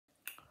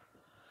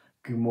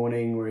Good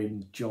morning. We're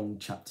in John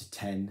chapter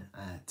 10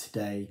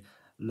 today,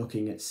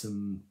 looking at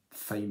some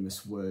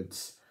famous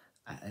words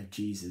of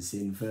Jesus.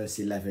 In verse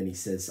 11, he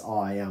says,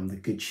 I am the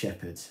good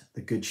shepherd. The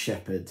good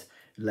shepherd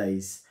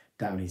lays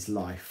down his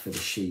life for the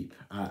sheep.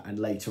 And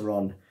later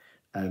on,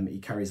 he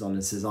carries on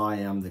and says, I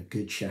am the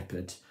good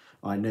shepherd.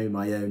 I know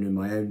my own and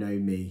my own know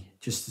me,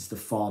 just as the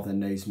Father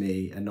knows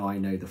me and I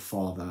know the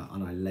Father,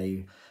 and I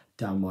lay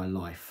down my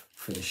life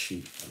for the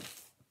sheep.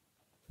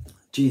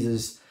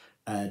 Jesus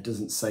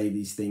doesn't say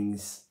these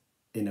things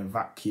in a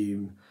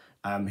vacuum.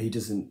 He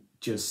doesn't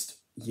just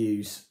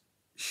use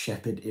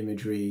shepherd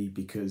imagery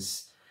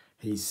because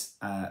he's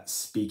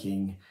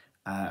speaking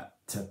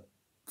to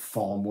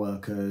farm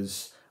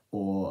workers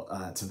or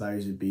to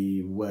those who'd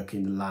be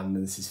working the land,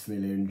 and this is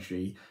familiar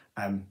imagery.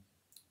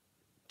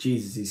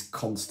 Jesus is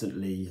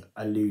constantly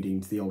alluding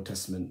to the Old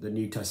Testament. The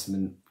New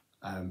Testament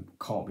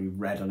can't be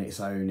read on its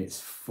own. It's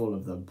full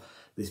of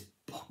this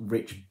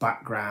rich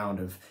background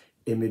of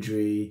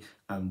imagery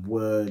and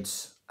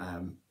words,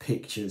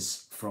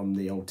 pictures from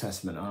the Old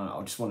Testament. I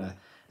just want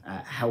to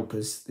help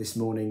us this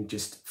morning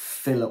just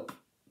fill up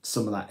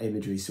some of that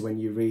imagery. So when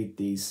you read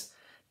these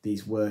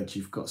words,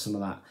 you've got some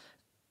of that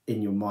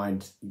in your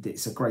mind.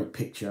 It's a great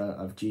picture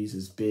of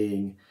Jesus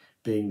being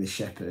the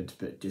shepherd,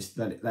 but just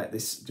let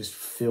this just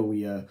fill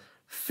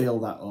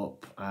that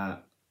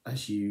up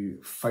as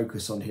you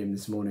focus on him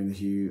this morning,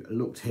 as you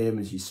look to him,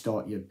 as you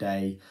start your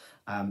day.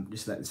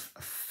 Just let us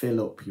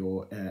fill up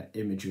your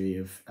imagery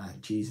of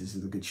Jesus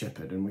as the good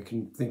shepherd. And we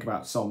can think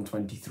about Psalm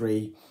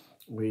 23.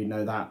 We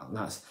know that, and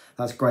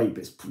that's great,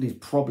 but it's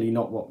probably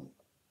not what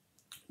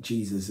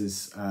Jesus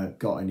has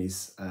got in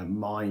his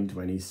mind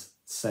when he's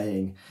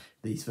saying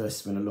these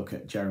verses. We're going to look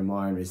at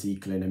Jeremiah and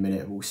Ezekiel in a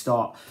minute. We'll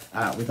start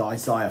with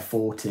Isaiah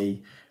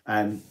 40.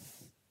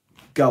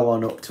 Go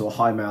on up to a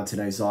high mountain,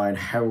 O Zion,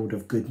 herald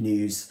of good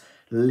news.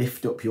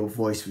 Lift up your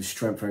voice with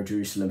strength, O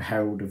Jerusalem,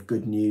 herald of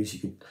good news. You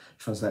could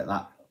translate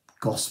that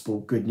gospel,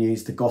 good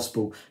news, the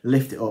gospel.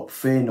 Lift it up,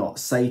 fear not.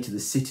 Say to the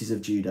cities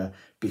of Judah,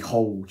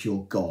 behold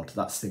your God.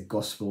 That's the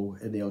gospel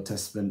in the Old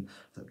Testament,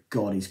 that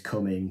God is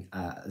coming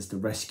as the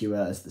rescuer,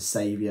 as the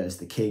saviour, as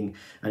the king.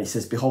 And it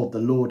says, behold, the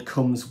Lord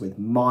comes with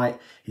might.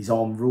 His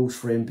arm rules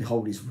for him.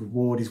 Behold, his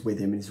reward is with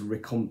him, and his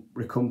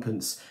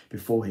recompense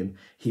before him.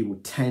 He will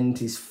tend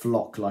his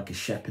flock like a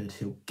shepherd.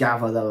 He'll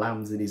gather the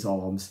lambs in his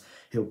arms.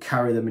 He'll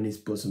carry them in his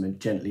bosom and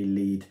gently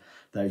lead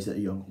those that are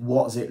young.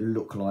 What does it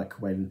look like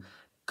when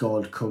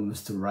God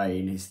comes to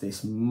reign? Is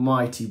this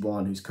mighty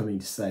one who's coming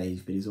to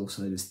save, but he's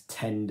also this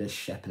tender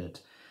shepherd,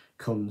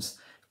 comes,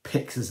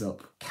 picks us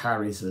up,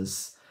 carries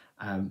us,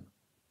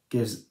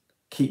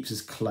 keeps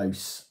us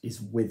close, is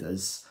with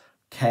us,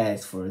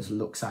 cares for us,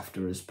 looks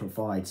after us,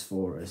 provides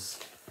for us.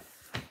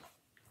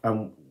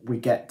 And we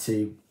get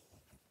to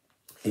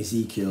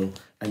Ezekiel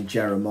and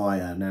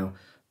Jeremiah. Now,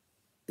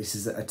 this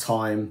is at a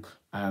time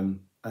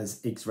as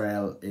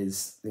Israel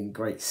is in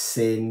great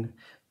sin,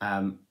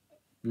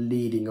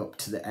 leading up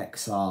to the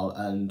exile,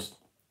 and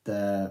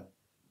the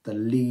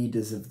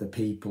leaders of the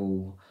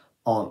people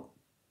aren't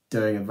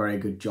doing a very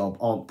good job,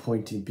 aren't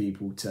pointing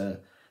people to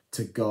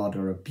God,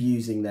 or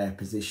abusing their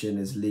position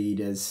as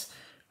leaders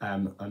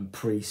and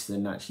priests,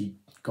 and actually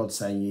God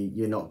saying,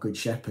 you're not good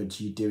shepherds,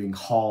 you're doing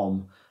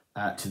harm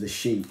to the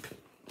sheep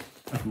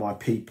of my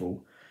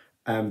people.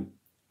 And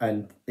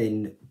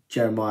in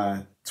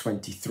Jeremiah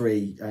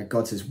 23,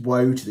 God says,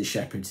 woe to the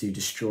shepherds who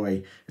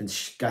destroy and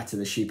scatter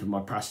the sheep of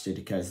my pasture,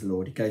 declares the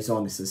Lord. He goes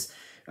on, he says,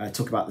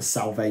 talk about the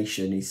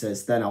salvation. He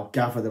says, then I'll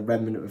gather the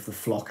remnant of the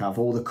flock out of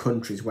all the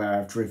countries where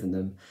I've driven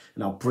them,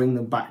 and I'll bring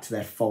them back to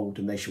their fold,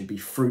 and they shall be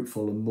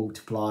fruitful and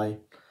multiply.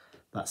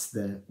 That's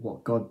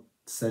what God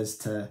says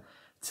to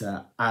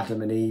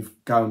Adam and Eve,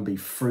 go and be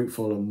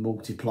fruitful and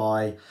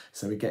multiply.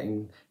 So we're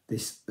getting the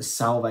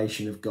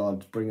salvation of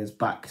God, bring us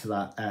back to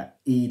that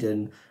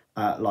Eden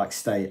like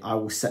state. I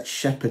will set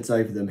shepherds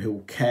over them who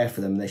will care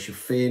for them. They shall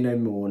fear no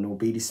more, nor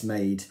be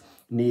dismayed,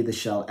 neither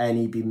shall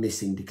any be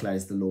missing,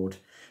 declares the Lord.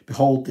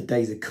 Behold, the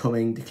days are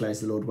coming, declares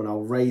the Lord, when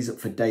I'll raise up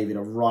for David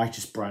a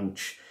righteous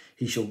branch.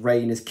 He shall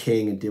reign as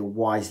king and deal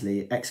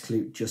wisely,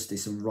 execute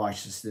justice and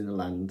righteousness in the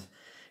land.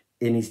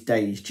 In his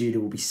days,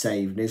 Judah will be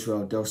saved, and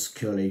Israel dwell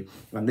securely.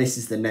 And this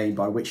is the name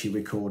by which he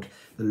record,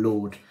 the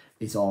Lord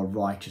is our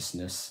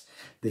righteousness.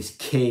 This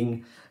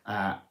king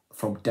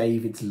from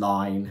David's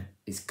line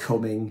is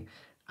coming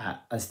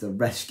as the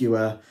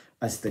rescuer,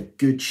 as the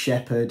good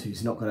shepherd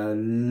who's not going to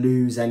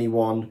lose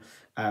anyone,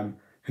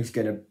 who's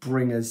going to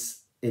bring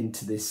us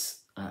into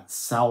this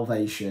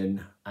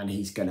salvation, and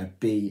he's going to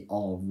be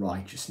our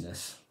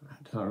righteousness.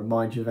 Does that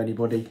remind you of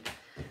anybody?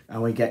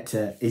 And we get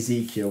to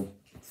Ezekiel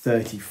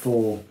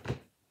 34,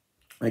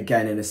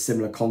 again in a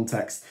similar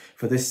context.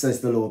 For this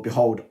says the Lord,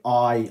 behold,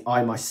 I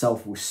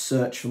myself will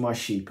search for my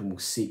sheep and will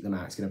seek them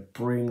out. It's going to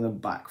bring them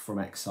back from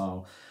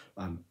exile,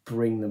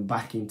 bring them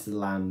back into the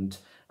land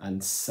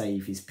and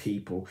save his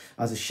people.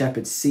 As a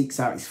shepherd seeks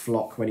out his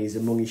flock when he is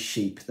among his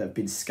sheep that have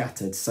been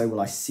scattered, so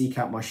will I seek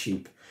out my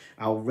sheep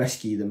I'll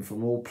rescue them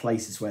from all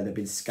places where they've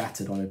been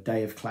scattered on a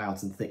day of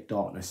clouds and thick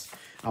darkness.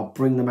 I'll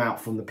bring them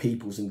out from the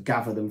peoples and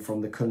gather them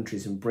from the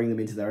countries and bring them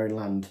into their own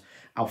land.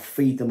 I'll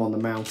feed them on the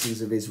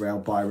mountains of Israel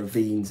by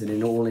ravines and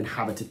in all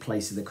inhabited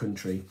places of the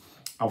country.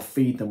 I'll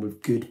feed them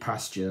with good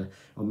pasture.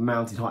 On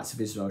mountain heights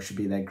of Israel shall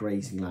be their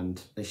grazing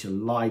land. They shall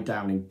lie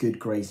down in good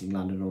grazing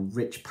land, and on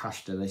rich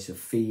pasture they shall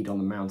feed on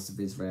the mountains of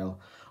Israel.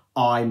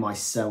 I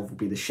myself will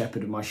be the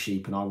shepherd of my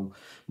sheep, and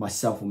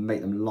myself will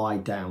make them lie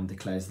down,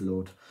 declares the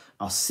Lord.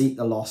 I'll seek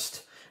the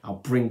lost. I'll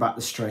bring back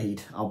the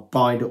strayed. I'll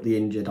bind up the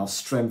injured. I'll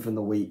strengthen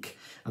the weak,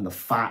 and the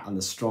fat and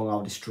the strong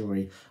I'll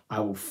destroy. I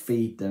will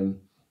feed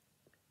them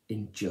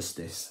in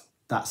justice.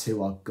 That's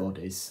who our God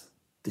is.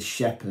 The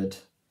shepherd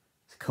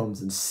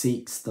comes and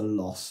seeks the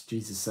lost.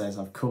 Jesus says,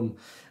 I've come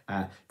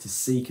to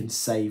seek and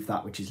save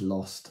that which is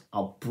lost.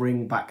 I'll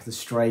bring back the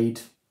strayed.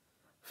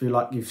 Feel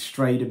like you've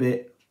strayed a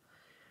bit.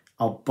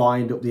 I'll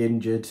bind up the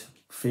injured,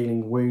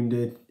 feeling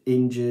wounded,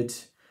 injured.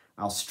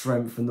 I'll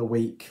strengthen the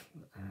weak.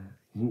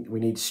 We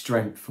need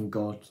strength from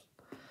God.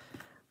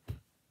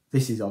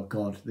 This is our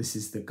God. This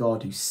is the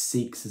God who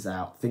seeks us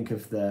out. Think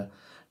of the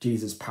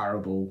Jesus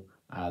parable,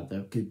 of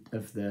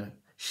the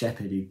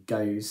shepherd who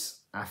goes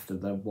after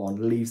the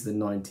one, leaves the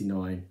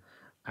 99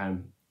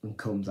 and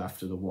comes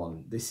after the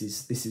one. This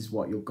is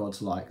what your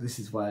God's like. This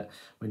is where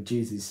when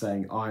Jesus is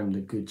saying, I'm the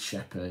good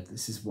shepherd,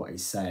 this is what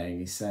he's saying.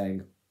 He's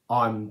saying,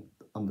 I'm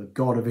the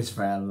God of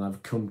Israel and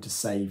I've come to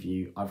save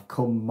you. I've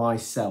come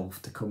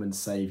myself to come and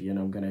save you, and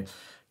I'm going to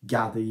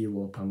gather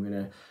you up. I'm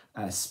going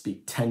to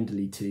speak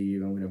tenderly to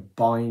you. I'm going to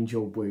bind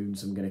your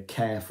wounds. I'm going to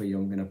care for you.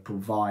 I'm going to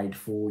provide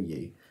for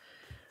you.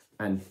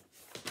 And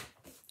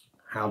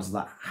how does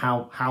that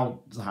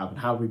happen?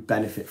 How do we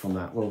benefit from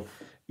that? Well,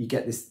 you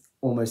get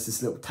almost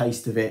this little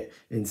taste of it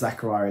in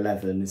Zechariah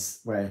 11, is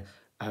where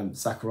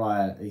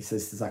Zechariah, he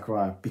says to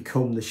Zechariah,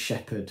 become the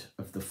shepherd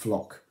of the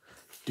flock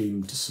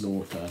doomed to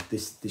slaughter.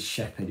 This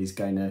shepherd is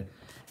going to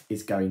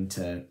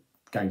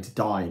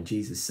die. And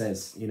Jesus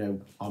says,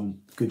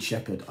 I'm good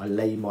shepherd. I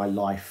lay my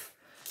life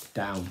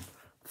down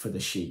for the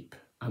sheep.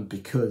 And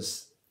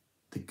because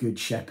the good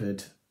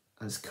shepherd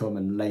has come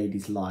and laid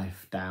his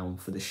life down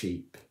for the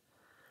sheep,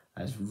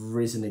 has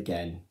risen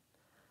again,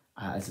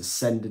 has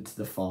ascended to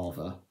the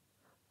Father,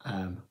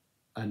 and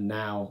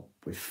now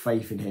with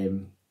faith in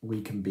him,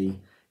 we can be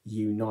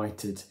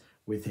united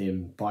with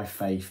him by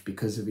faith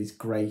because of his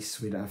grace.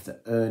 We don't have to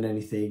earn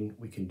anything.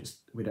 We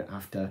don't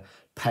have to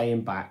pay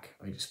him back.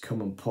 We just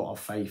come and put our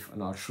faith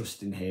and our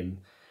trust in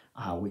him.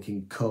 We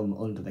can come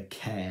under the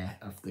care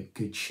of the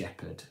good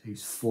shepherd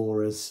who's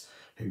for us,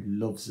 who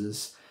loves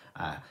us,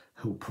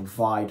 who'll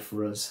provide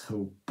for us,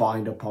 who'll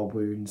bind up our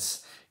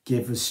wounds,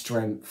 give us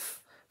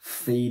strength,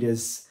 feed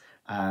us,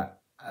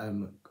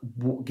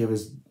 give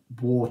us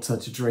water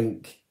to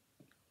drink,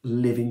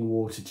 living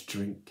water to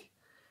drink.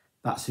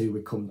 That's who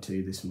we come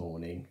to this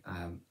morning.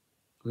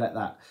 Let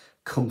that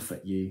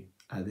comfort you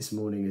this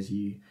morning as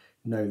you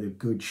know the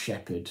good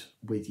shepherd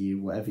with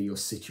you, whatever your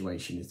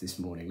situation is this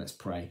morning. Let's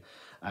pray.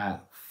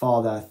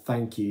 Father,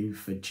 thank you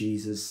for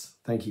Jesus.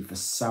 Thank you for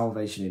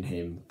salvation in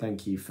him.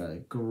 Thank you for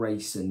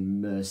grace and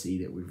mercy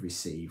that we've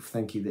received.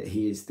 Thank you that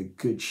he is the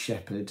good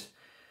shepherd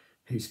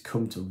who's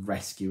come to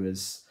rescue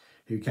us,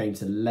 who came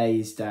to lay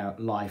his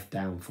life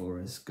down for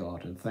us,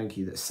 God. And thank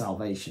you that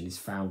salvation is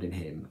found in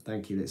him.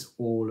 Thank you that it's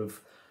all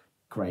of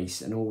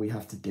grace, and all we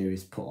have to do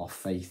is put our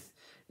faith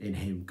in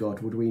him.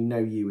 God, would we know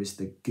you as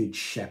the good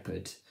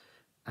shepherd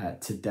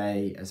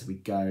today as we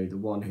go, the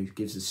one who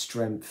gives us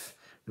strength,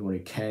 the one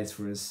who cares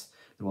for us,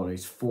 the one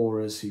who's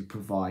for us, who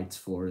provides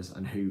for us,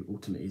 and who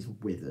ultimately is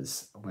with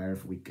us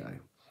wherever we go.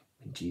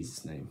 In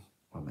Jesus' name,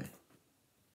 amen.